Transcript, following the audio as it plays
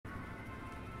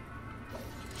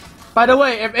By the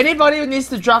way, if anybody needs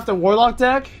to draft a Warlock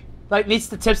deck, like needs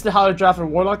the tips to how to draft a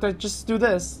Warlock deck, just do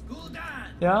this.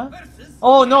 Yeah?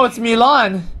 Oh no, it's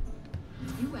Milan!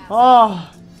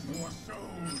 Oh.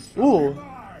 Ooh.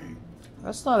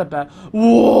 That's not a bad.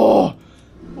 Whoa!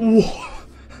 Whoa!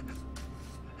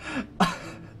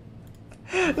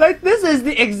 Like, this is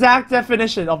the exact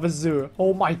definition of a zoo.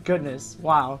 Oh my goodness.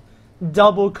 Wow.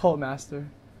 Double Cult Master.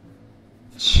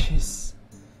 Jeez.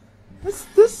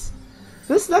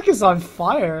 This deck is on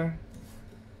fire.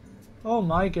 Oh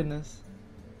my goodness.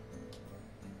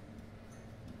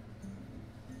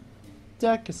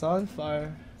 Deck is on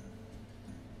fire.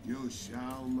 You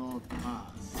shall not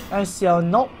pass. I shall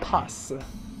not pass.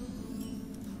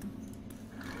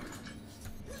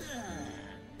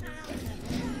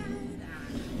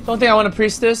 Don't think I want to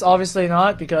priest this, obviously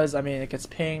not, because I mean it gets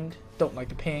pinged. Don't like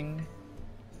the ping.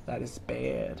 That is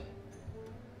bad.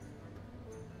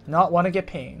 Not want to get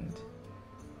pinged.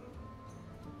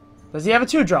 Does he have a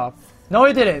 2-drop? No,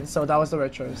 he didn't, so that was the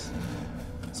right choice.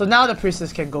 So now the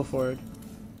priestess can go forward.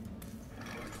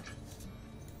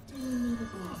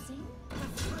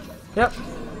 Yep.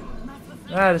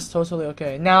 That is totally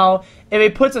okay. Now, if he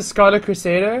puts a Scarlet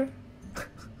Crusader...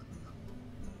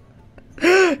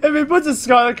 if he puts a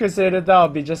Scarlet Crusader, that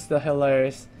would be just the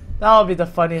hilarious. That would be the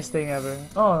funniest thing ever.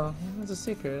 Oh, it's a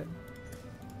secret.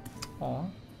 Aw.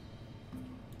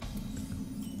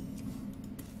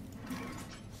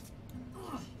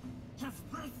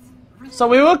 So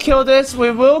we will kill this. We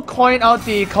will coin out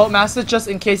the Cult Master just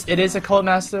in case it is a Cult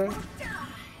Master.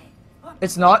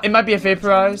 It's not. It might be a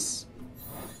Vaporize.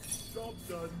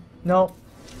 No.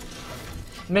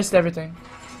 Missed everything.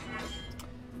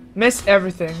 Missed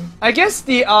everything. I guess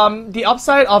the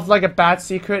upside of like a bad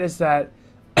secret is that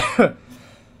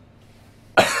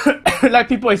like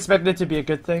people expect it to be a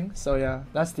good thing. So yeah,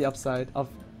 that's the upside of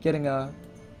getting a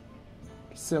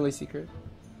silly secret.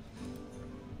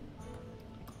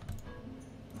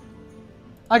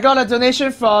 I got a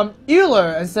donation from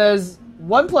Euler and says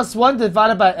 1 + 1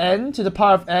 divided by n to the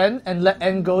power of n and let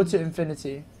n go to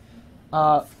infinity.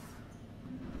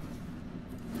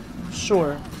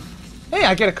 Sure. Hey,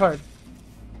 I get a card.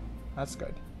 That's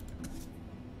good.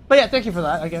 But yeah, thank you for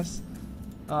that, I guess.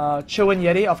 Chillin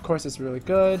Yeti, of course, is really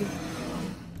good.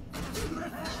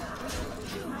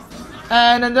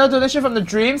 And another donation from the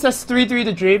Dream says 3-3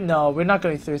 the Dream. No, we're not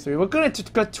going 3-3. We're going to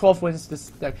get 12 wins this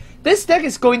deck. This deck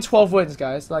is going 12 wins,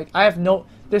 guys. Like,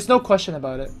 there's no question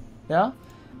about it. Yeah?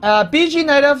 BG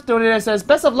Night of donated says,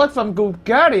 best of luck from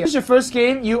Gul'dan. This is your first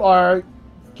game, you are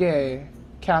gay.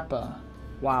 Kappa.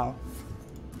 Wow.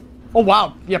 Oh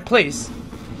wow, yeah, please.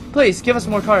 Please, give us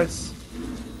more cards.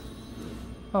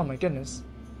 Oh my goodness.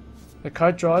 The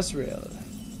card draw is real.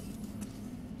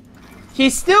 He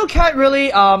still can't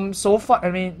really,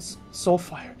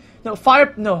 Soulfire. No,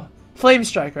 Fire, no. Flame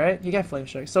Strike, right? You get Flame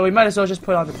Strike. So we might as well just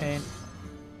put on the Pain.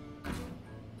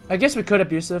 I guess we could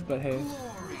Abusive, but hey.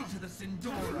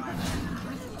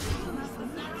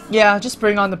 Yeah, just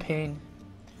bring on the Pain.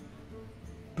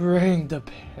 Bring the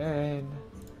pain.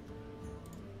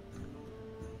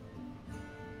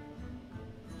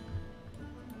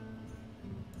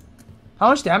 How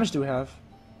much damage do we have?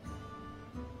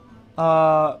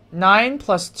 9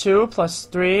 plus 2 plus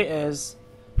 3 is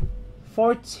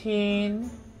 14.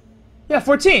 Yeah,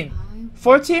 14.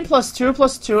 14 plus 2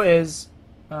 plus 2 is...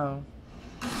 Oh.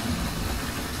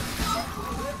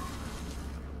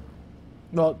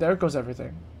 Well, there goes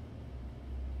everything.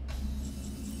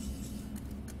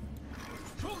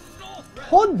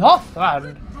 Hold no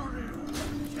thread.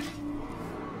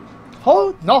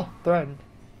 Hold no thread.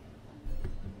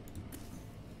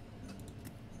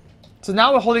 So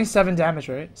now we're holding 7 damage,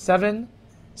 right? 7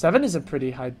 is a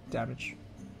pretty high damage.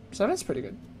 7 is pretty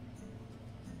good.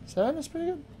 7 is pretty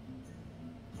good.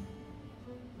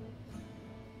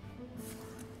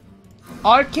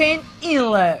 Arcane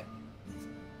Elet.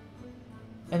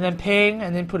 And then ping,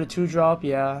 and then put a 2-drop.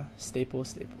 Yeah, staple.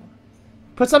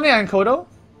 Put something on Kodo.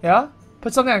 Yeah?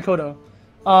 Put something on Kodo.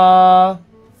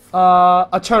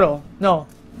 A turtle. No.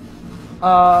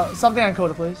 Something on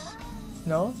Kodo, please.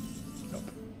 No? Nope.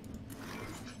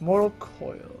 Mortal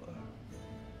Coil.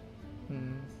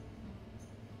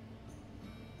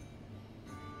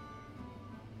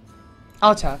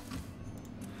 I'll tap.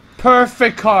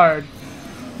 Perfect card.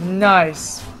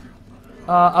 Nice.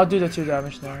 I'll do the 2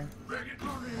 damage now.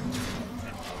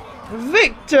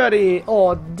 Victory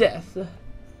or death.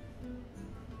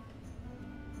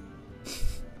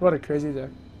 What a crazy deck.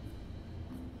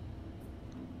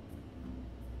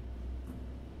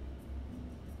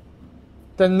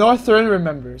 The Northern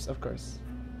remembers, of course.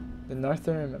 The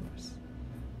Northern remembers.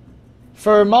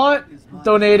 Vermont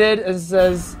donated and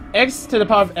says x to the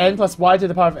power of n plus y to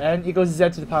the power of n equals z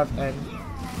to the power of n.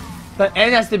 But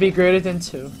n has to be greater than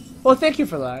 2. Well, thank you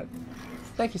for that.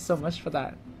 Thank you so much for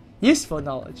that. Useful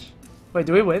knowledge. Wait,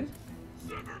 do we win?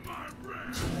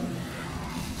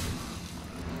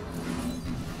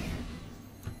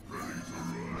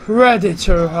 Ready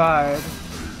to ride.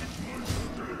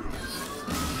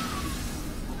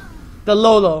 The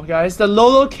Lolo, guys. The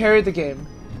Lolo carried the game.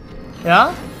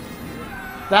 Yeah?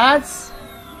 That's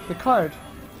the card.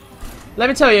 Let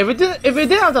me tell you, if we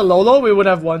didn't have the Lolo, we would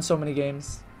have won so many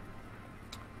games.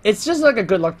 It's just like a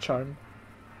good luck charm.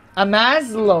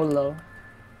 Amaz Lolo.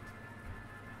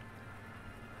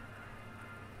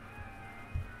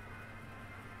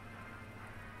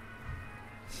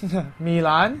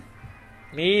 Milan.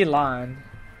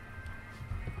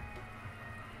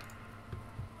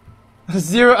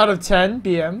 0 out of 10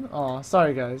 BM. Oh,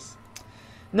 sorry guys.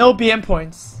 No BM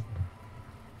points.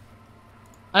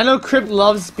 I know Crypt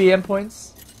loves BM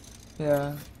points.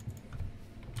 Yeah.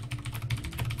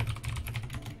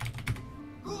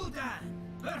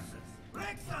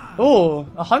 Oh,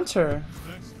 a hunter.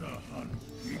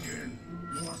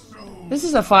 This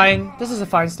is a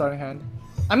fine starting hand.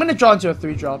 I'm gonna draw into a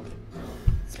 3-drop.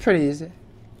 It's pretty easy.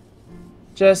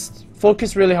 Just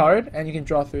focus really hard and you can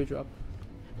draw 3-drop.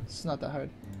 It's not that hard.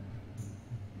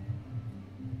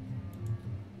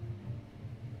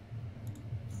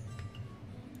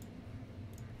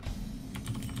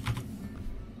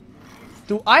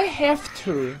 Do I have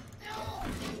to?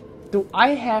 Do I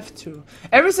have to?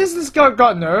 Ever since this card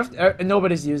got nerfed,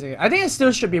 nobody's using it. I think it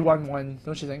still should be 1-1.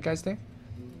 Don't you think, guys? Think?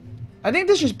 I think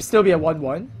this should still be a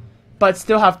 1-1, but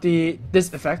still have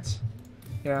this effect.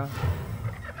 Yeah.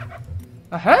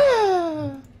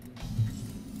 Aha!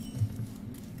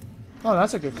 Oh,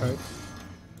 that's a good card.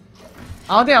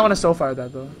 I don't think I want to soul fire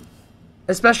that though,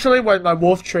 especially when my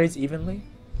wolf trades evenly.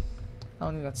 I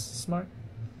don't think that's smart.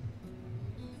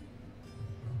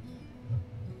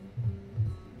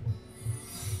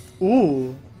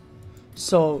 Ooh,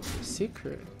 so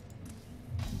secret.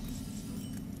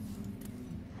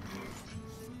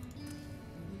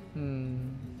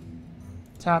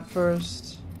 Tap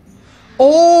first.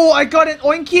 Oh, I got an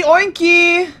oinky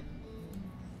oinky.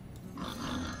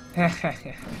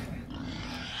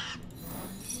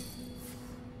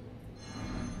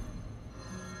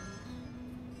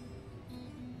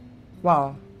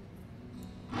 Wow.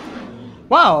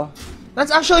 Wow,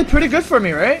 that's actually pretty good for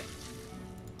me, right?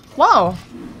 Wow,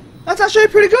 that's actually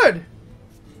pretty good.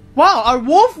 Wow, our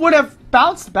wolf would have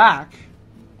bounced back.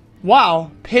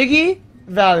 Wow, piggy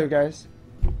value, guys.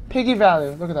 Piggy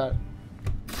value, look at that.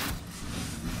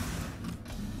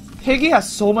 Piggy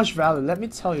has so much value, let me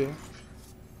tell you.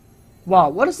 Wow,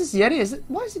 what is this Yeti?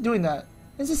 Why is he doing that?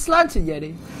 It's a slanted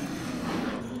Yeti.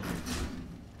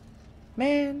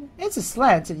 Man, it's a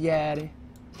slanted Yeti.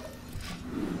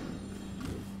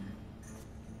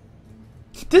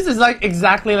 This is like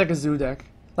exactly like a zoo deck.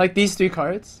 Like these 3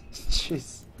 cards.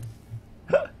 Jeez.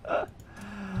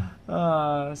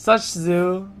 Such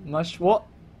zoo, much what?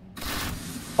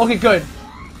 Okay, good.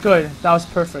 Good. That was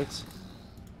perfect.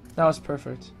 That was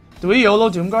perfect. Do we YOLO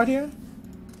Doomguard here?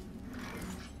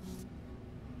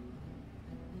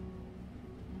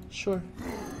 Sure.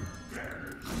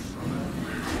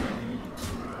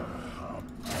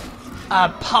 A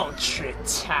paltry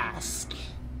task.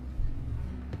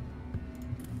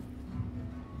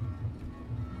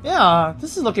 Yeah,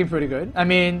 this is looking pretty good. I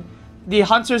mean, the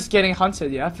hunter's getting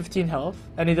hunted, yeah, 15 health,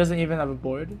 and he doesn't even have a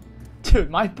board. Dude,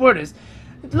 my board is...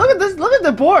 Look at this, look at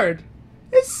the board!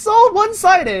 It's so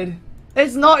one-sided!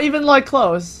 It's not even, like,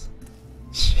 close.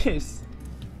 Jeez.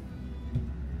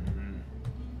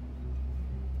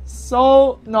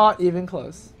 So, not even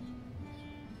close.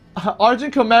 Arjun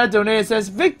Commander donated says,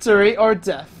 victory or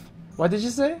death. What did you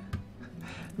say?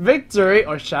 Victory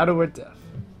or shadow or death.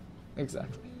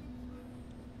 Exactly.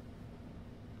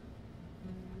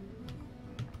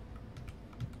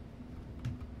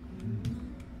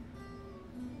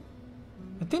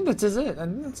 I think that is it. I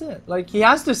think that's it. Like, he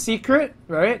has to secret,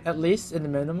 right? At least, in the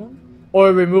minimum.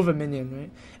 Or remove a minion, right?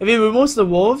 If he removes the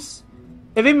wolves...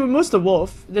 If he removes the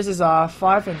wolf, this is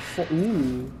 5 and 4.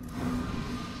 Ooh.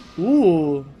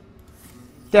 Ooh.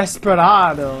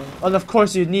 Desperado. And of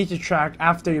course, you need to track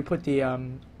after you put the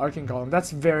Arcane Golem.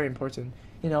 That's very important.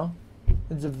 You know?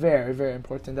 It's very, very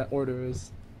important that order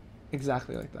is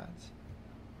exactly like that.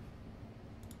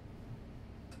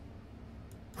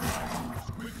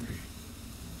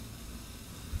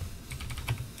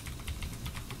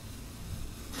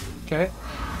 Okay.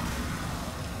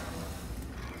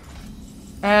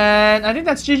 And I think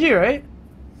that's GG, right?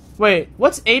 Wait,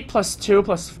 what's 8 plus 2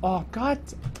 plus... Oh, God.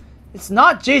 It's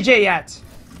not JJ yet.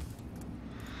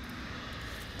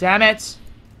 Damn it!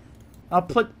 I'll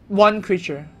put one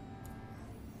creature.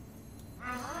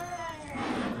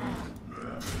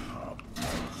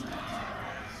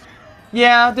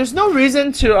 Yeah, there's no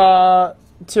reason to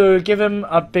give him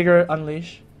a bigger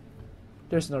unleash.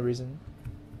 There's no reason.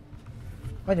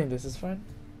 I think this is fine.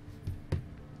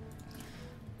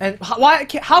 And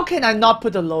how can I not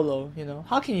put the Lolo, you know?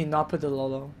 How can you not put the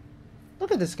Lolo?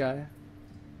 Look at this guy.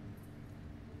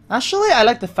 Actually, I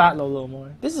like the fat Lolo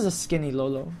more. This is a skinny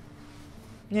Lolo.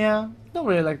 Yeah, don't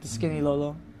really like the skinny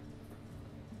Lolo.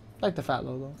 I like the fat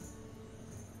Lolo.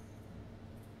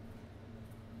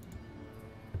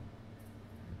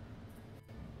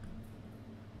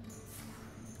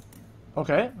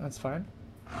 Okay, that's fine.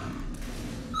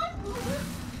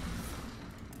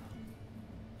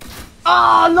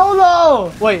 Ah,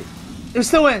 Lolo! Wait, we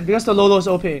still win because the Lolo is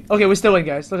OP. Okay, we still win,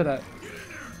 guys. Look at that.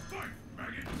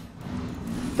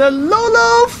 The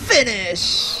Lolo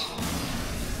finish!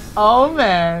 Oh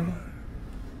man.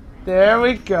 There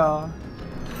we go.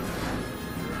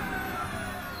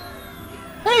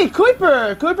 Hey,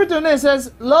 Kuiper! Kuiper doing this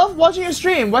says, love watching your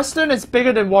stream. Western is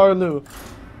bigger than Waterloo.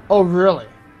 Oh, really?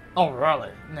 Oh,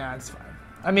 really? Nah, it's fine.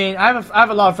 I mean, I have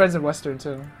a lot of friends in Western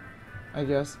too, I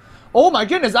guess. Oh my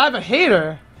goodness, I have a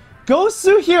hater.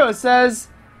 Gosu Hero says,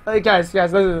 guys,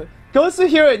 listen. Gosu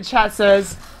Hero in chat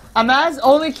says, Amaz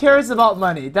only cares about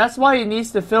money. That's why he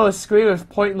needs to fill his screen with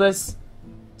pointless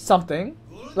something,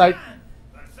 like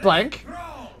blank,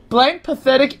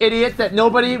 pathetic idiot that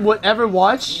nobody would ever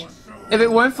watch if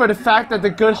it weren't for the fact that the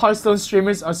good Hearthstone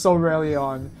streamers are so rarely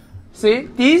on. See,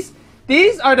 these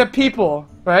are the people,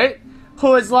 right?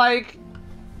 Who's like,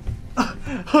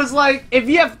 if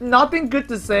you have nothing good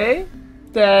to say,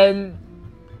 then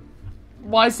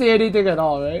why say anything at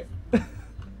all, right?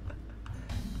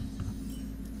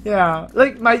 Yeah,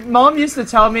 like my mom used to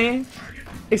tell me,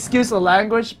 excuse the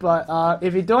language, but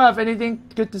if you don't have anything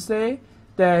good to say,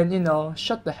 then, you know,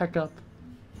 shut the heck up.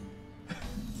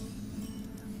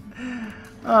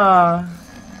 I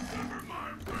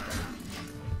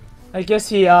guess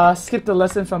he skipped a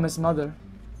lesson from his mother.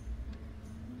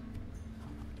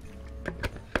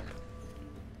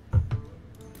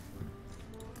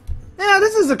 Yeah,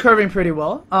 this is occurring pretty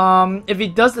well. If he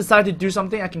does decide to do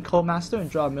something, I can Code Master and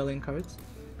draw a million cards.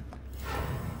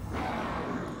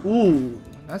 Ooh,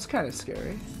 that's kind of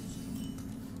scary.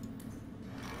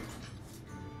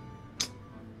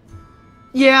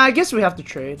 Yeah, I guess we have to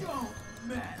trade.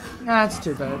 That's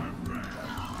too bad.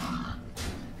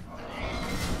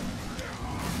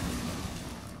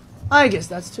 I guess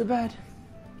that's too bad.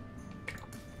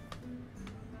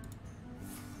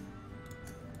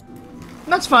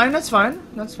 That's fine, that's fine,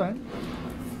 that's fine.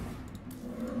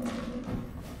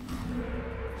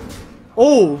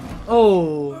 Oh,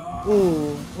 oh.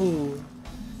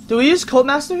 Do we use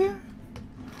Codemaster here?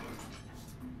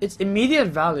 It's immediate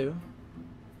value.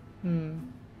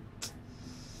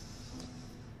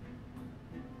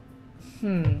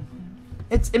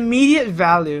 It's immediate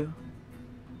value.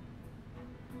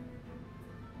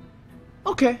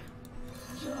 Okay.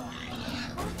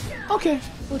 Okay,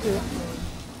 we'll do it.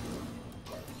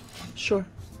 Sure.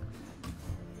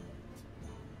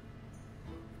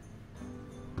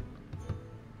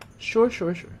 Sure.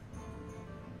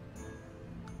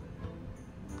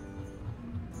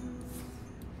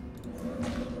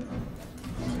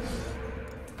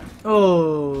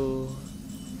 Oh.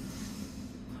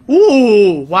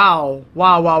 Ooh! Wow.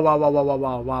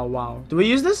 Wow. Do we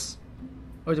use this?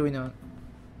 Or do we not?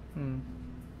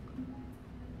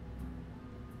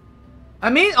 I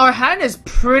mean, our hand is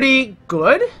pretty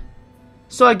good.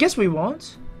 So I guess we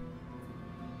won't.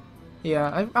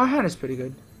 Yeah, our hand is pretty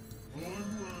good.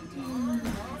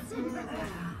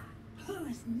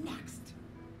 Who's next?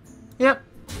 Yep.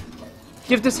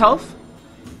 Give this health.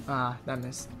 Ah, that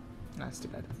missed. That's too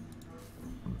bad.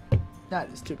 That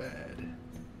is too bad.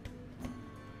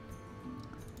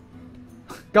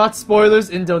 Got spoilers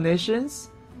in donations?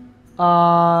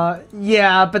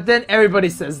 Yeah, but then everybody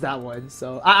says that one,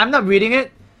 so I'm not reading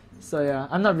it. So yeah,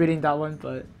 I'm not reading that one,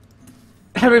 but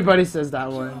everybody says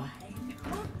that one.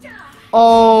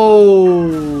 Oh,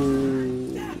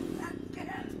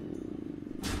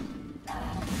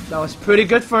 that was pretty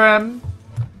good for him.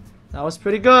 That was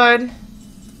pretty good.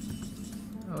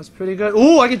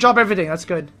 Ooh, I can drop everything. That's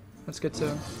good. That's good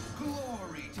too.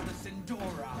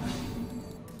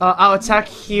 I'll attack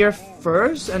here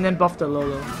first and then buff the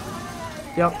Lolo.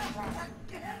 Yep.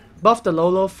 Buff the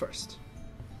Lolo first.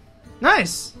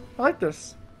 Nice. I like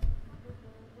this.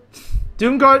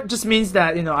 Doomguard just means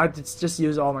that, you know, I just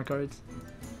use all my cards.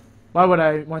 Why would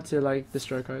I want to, like,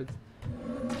 destroy cards?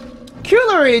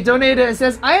 Hillary donated and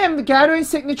says, I am gathering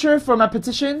signature for my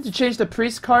petition to change the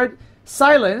priest card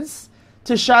silence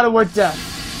to shadow word death.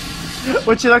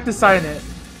 Would you like to sign it?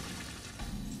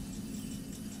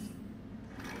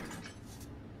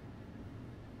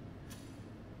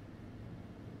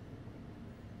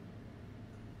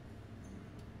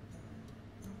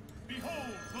 Behold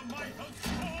the might of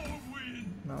Stormwind.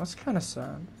 No, that's kind of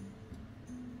sad.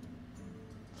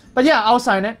 But yeah, I'll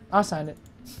sign it. I'll sign it.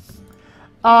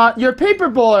 Your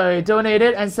Paperboy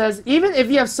donated and says, even if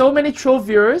you have so many troll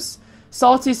viewers,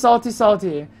 salty, salty,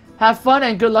 salty. Have fun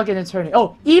and good luck in eternity.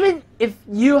 Oh, even if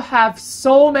you have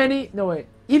so many... No, wait.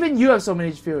 Even you have so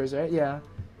many viewers, right? Yeah.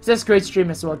 It's just great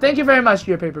stream as well. Thank you very much,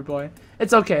 your Paperboy.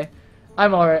 It's okay.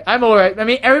 I'm alright. I'm alright. I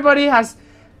mean, everybody has...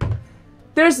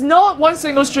 There's not one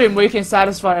single stream where you can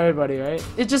satisfy everybody, right?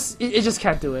 It just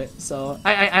can't do it. So,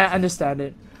 I understand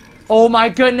it. Oh my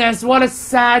goodness, what a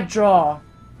sad draw.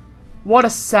 What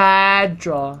a sad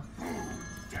draw.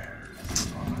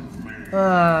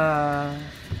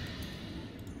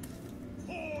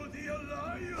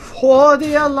 For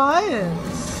the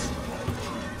Alliance.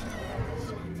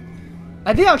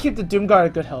 I think I'll keep the Doomguard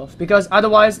at good health, because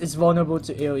otherwise it's vulnerable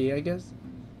to AoE, I guess.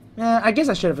 Yeah, I guess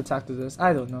I should have attacked with this.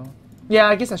 I don't know. Yeah,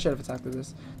 I guess I should have attacked with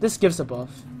this. This gives a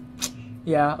buff.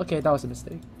 Yeah, okay, that was a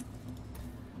mistake.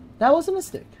 That was a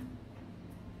mistake.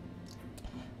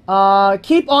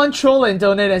 Keep on trolling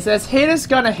donate and says, haters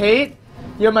gonna hate.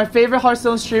 You're my favorite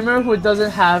Hearthstone streamer who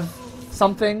doesn't have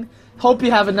something. Hope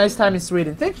you have a nice time in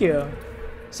Sweden. Thank you.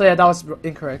 So yeah, that was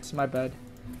incorrect. My bad.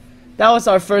 That was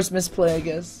our first misplay, I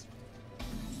guess.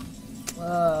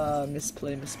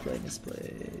 Misplay.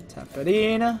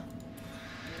 Taparina.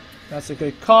 That's a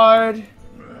good card.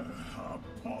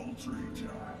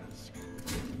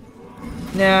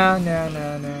 No.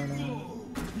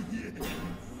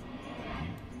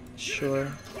 Sure.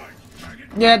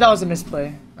 Yeah, that was a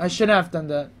misplay. I shouldn't have done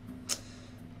that.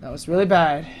 That was really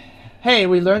bad. Hey,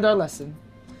 we learned our lesson.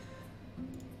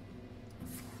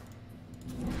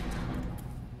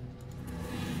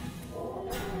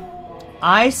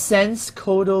 I sense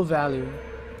Kodo value.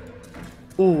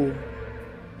 Ooh.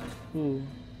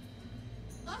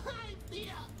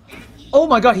 Oh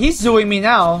my god, he's doing me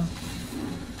now.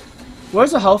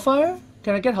 Where's the Hellfire?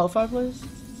 Can I get Hellfire, please?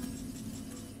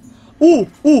 Ooh.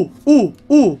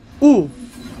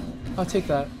 I'll take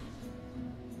that.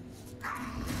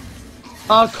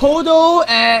 Kodo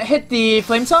hit the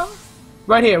Flame Tongue.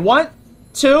 Right here. 1,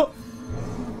 2.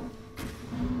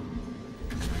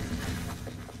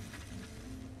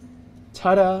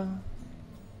 Ta-da.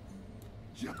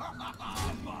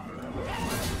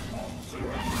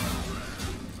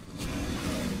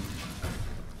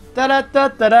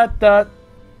 Da-da-da-da-da-da.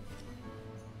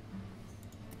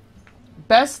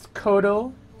 Best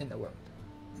Kodo in the world.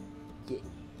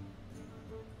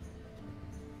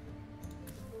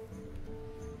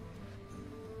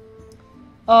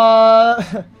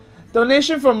 Yeah.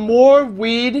 Donation for more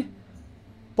weed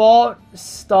bought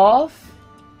stuff.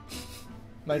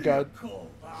 My god.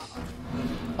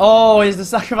 Oh, he's to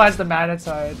sacrifice the mana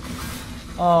tide.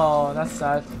 Oh, that's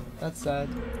sad. That's sad.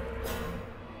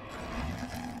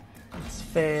 It's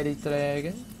Fairy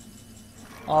Dragon.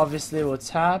 Obviously, we'll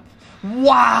tap.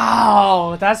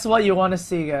 Wow! That's what you want to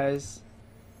see, guys.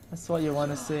 That's what you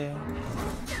want to see.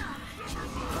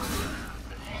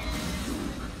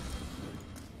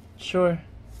 Sure.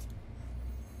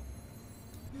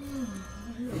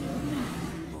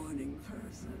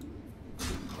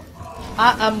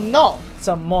 I am not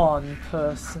a morning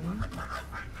person.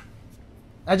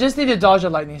 I just need to dodge a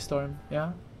lightning storm,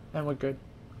 yeah? And we're good.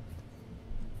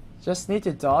 Just need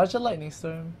to dodge a lightning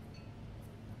storm.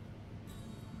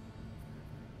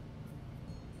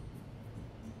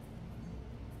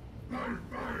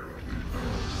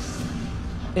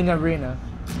 In arena.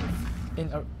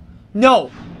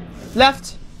 No!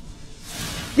 Left!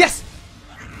 Yes!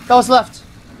 That was left.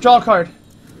 Draw a card.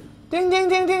 Ding ding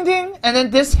ding ding ding! And then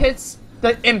this hits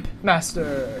the Imp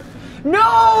Master. No!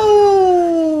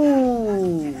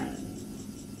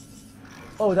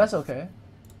 Oh, that's okay.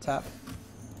 Tap.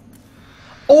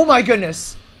 Oh my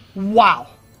goodness! Wow!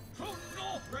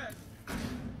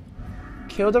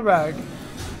 Kill the Rag.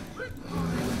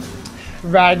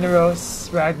 Ragnaros.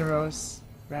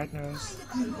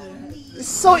 It's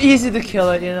so easy to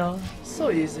kill it, you know? So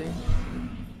easy.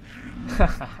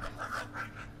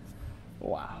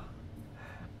 Wow.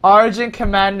 Origin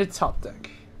Commander top deck.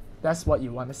 That's what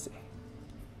you want to see.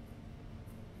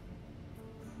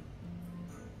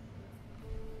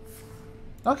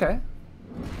 Okay.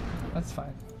 That's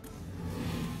fine.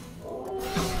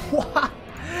 What?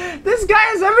 This guy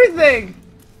has everything!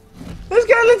 This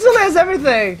guy literally has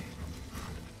everything!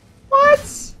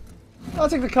 What? I'll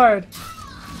take the card.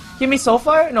 Give me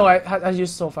Soulfire? No, I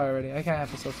used Soulfire already. I can't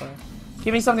have the Soulfire.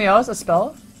 Give me something else? A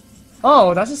spell?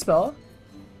 Oh, that's a spell.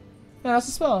 Yeah, that's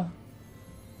a spell.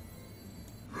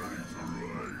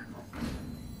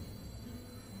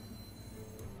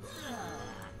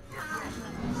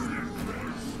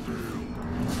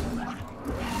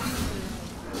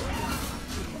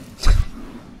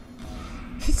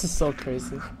 This is so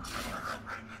crazy.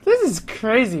 This is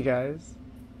crazy, guys.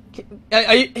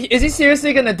 Is he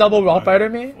seriously gonna double rock biter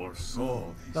me?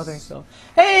 Don't think so.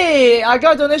 Hey, I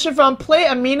got a donation from Play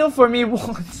Amino for me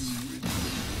once.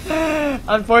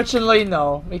 Unfortunately,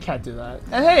 no, we can't do that.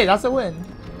 And hey, that's a win.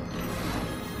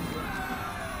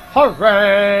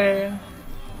 Hooray!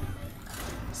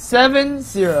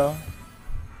 7-0.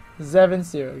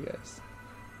 7-0, guys.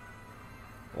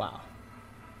 Wow.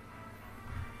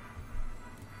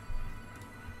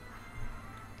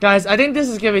 Guys, I think this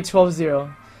is gonna be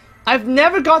 12-0. I've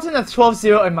never gotten a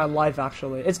 12-0 in my life,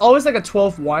 actually. It's always like a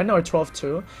 12-1 or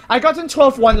 12-2. I gotten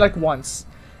 12-1 like once.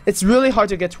 It's really hard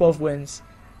to get 12 wins.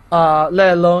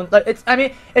 Let alone, like, it's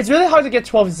really hard to get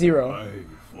 12-0.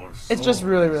 It's just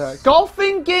really, really hard.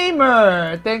 Golfing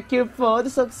Gamer! Thank you for the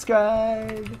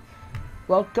subscribe.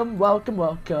 Welcome, welcome,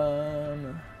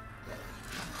 welcome.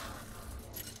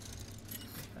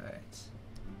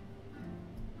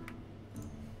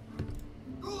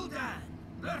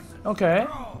 Okay.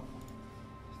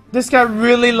 This guy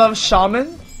really loves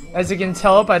Shaman, as you can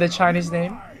tell by the Chinese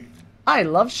name. I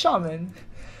love Shaman.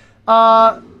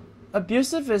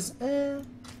 Abusive is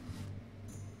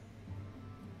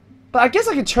but I guess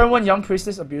I can turn one Young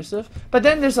Priestess abusive. But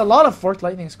then there's a lot of Forked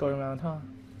Lightnings going around, huh?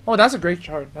 Oh, that's a great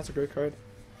card. That's a great card.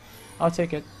 I'll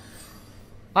take it.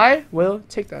 I will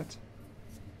take that.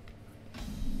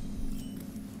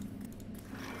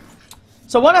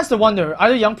 So one has to wonder,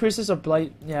 either Young Priestess or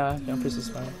Blight. Yeah, Young Priestess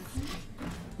is fine.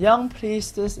 Young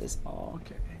Priestess is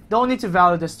okay. Don't need to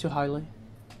value this too highly.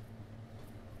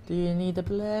 Do you need a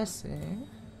blessing?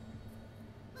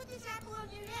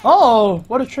 Oh,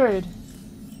 what a trade.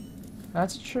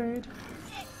 That's a trade.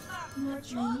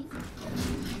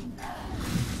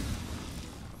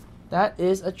 That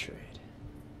is a trade.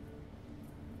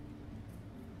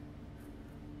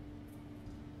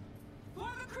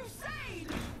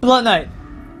 Blood Knight.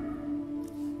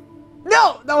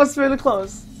 No, that was really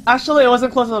close. Actually, it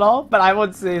wasn't close at all, but I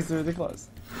would say it's really close.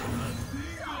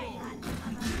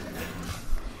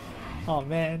 Oh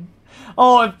man.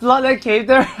 Oh, if Blood Knight came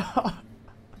there,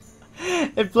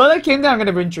 if Blood Knight came there, I'm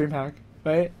gonna bring DreamHack,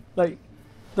 right? Like,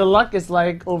 the luck is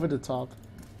like over the top.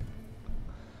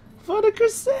 For the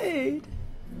Crusade.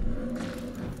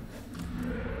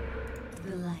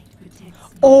 The light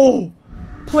protects me. Oh,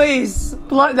 please,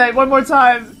 Blood Knight, one more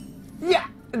time. Yeah.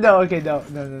 No, okay, no,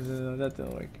 that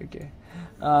didn't work. Okay.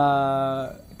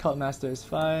 Cult Master is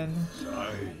fine.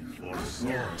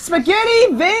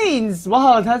 Spaghetti Veins!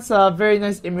 Wow, that's a very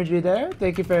nice imagery there.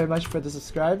 Thank you very much for the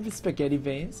subscribe. Spaghetti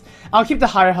Veins. I'll keep the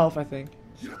higher health, I think.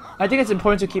 I think it's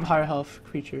important to keep higher health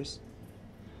creatures.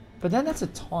 But then that's a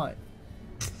taunt.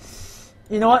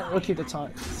 You know what? We'll keep the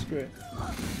taunt. Screw it.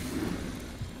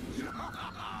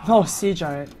 Oh, Sea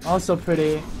Giant. Also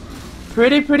pretty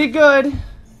good.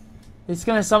 He's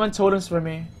gonna summon totems for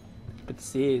me. But the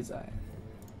Sea Giant.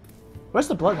 Where's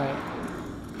the Blood Knight?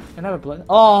 Can I have a Blood?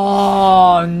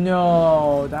 Oh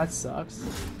no, that sucks.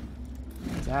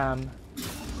 Damn.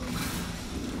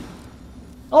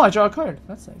 Oh, I draw a card.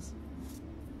 That's nice.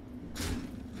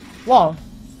 Wow.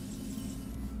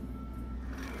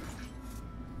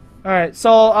 Alright,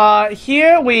 so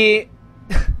here we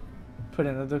put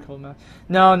in another cold map.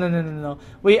 No.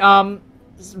 We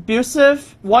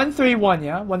abusive 131,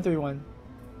 yeah? 131.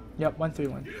 Yep,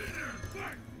 131.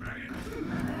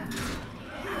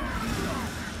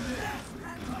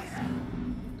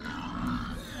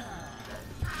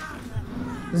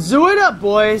 Zoo it up,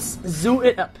 boys. Zoo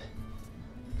it up.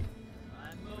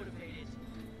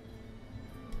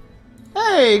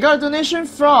 Hey, got a donation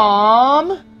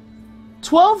from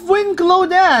 12 Win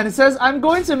Glodan. It says, I'm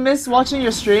going to miss watching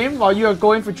your stream while you are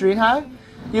going for DreamHack.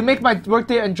 You make my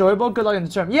workday enjoyable. Good luck in the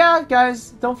term. Yeah,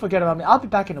 guys, don't forget about me. I'll be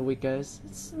back in a week, guys.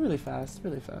 It's really fast,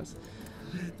 really fast.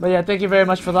 But yeah, thank you very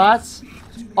much for that.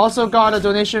 Also got a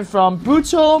donation from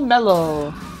Bruto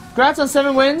Mello. Congrats on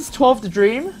 7 wins, 12 the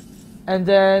dream. And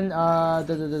then, oh,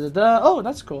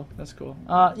 that's cool. That's cool.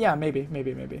 Yeah, maybe. We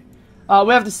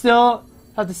have to still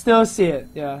see it.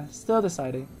 Yeah, still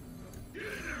deciding.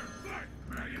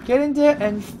 Get in there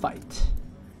and fight.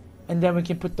 And then we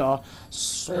can put the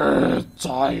Sea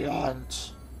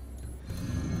Giant.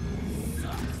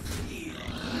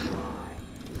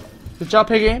 Good job,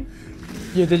 Piggy.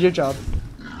 You did your job.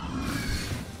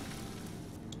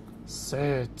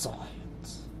 Say it.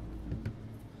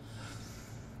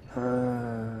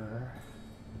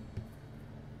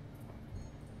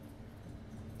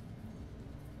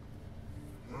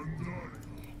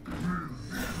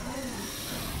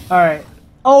 Alright.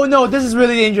 Oh no, this is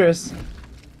really dangerous.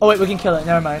 Oh wait, we can kill it.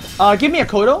 Never mind. Give me a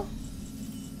Kodo.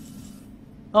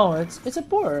 Oh, it's a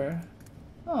boar.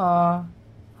 Aw,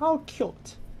 how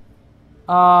cute.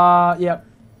 Yep.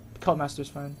 Cult Master's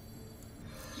fine.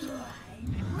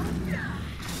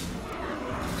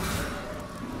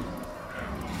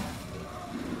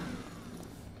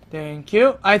 Thank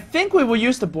you. I think we will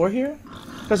use the boar here,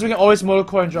 because we can always motor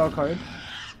core and draw a card.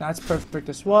 That's perfect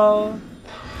as well.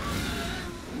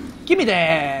 Give me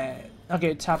that.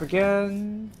 Okay, tap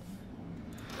again.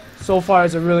 So far,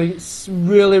 it's a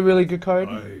really good card.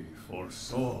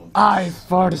 I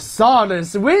foresaw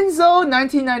this. Winzo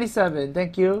 1997.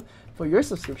 Thank you for your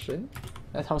subscription.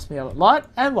 That helps me out a lot.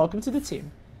 And welcome to the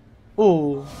team.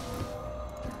 Ooh.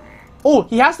 Oh,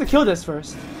 he has to kill this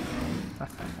first.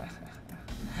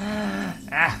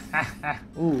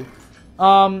 Ooh.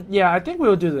 Yeah, I think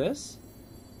we'll do this.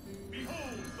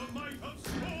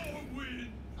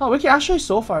 Oh, we can actually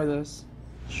soul fire this.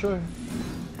 Sure.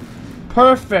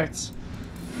 Perfect.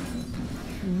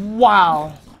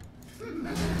 Wow.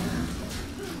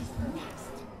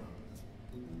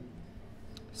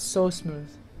 So smooth.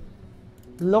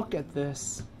 Look at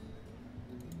this.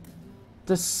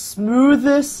 The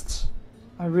smoothest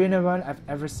arena run I've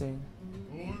ever seen.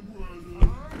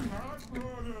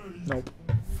 Nope.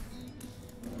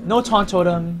 No taunt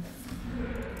totem.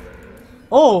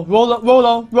 Oh,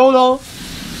 Rolo.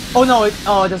 Oh no, it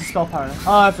doesn't spell power.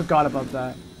 Oh, I forgot about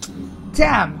that.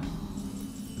 Damn!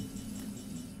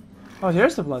 Oh,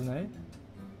 here's the Blood Knight.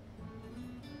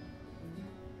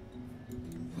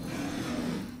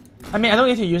 I mean, I don't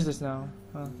need to use this now.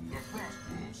 Huh.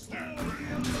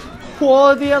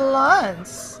 For the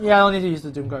Alliance! Yeah, I don't need to use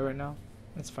the Doom Guard right now.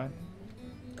 It's fine.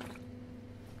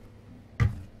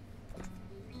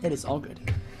 It is all good.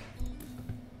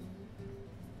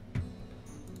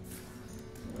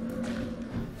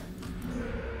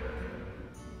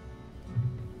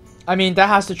 I mean, that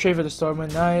has to trade for the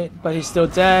Stormwind Knight, but he's still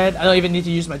dead. I don't even need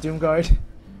to use my Doom Guard.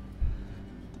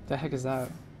 The heck is that?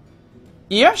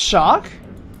 Ear Shock?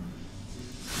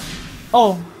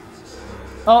 Oh.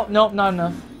 Oh, no, not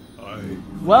enough.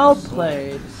 Well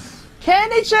played.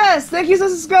 Candy Chest! Thank you for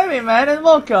subscribing, man, and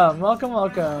welcome. Welcome.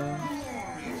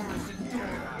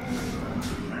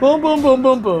 Boom, boom, boom,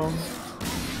 boom, boom.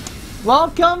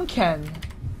 Welcome, Ken.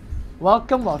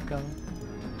 Welcome.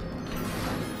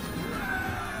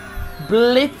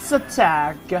 Blitz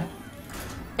attack.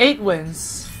 8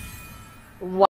 wins.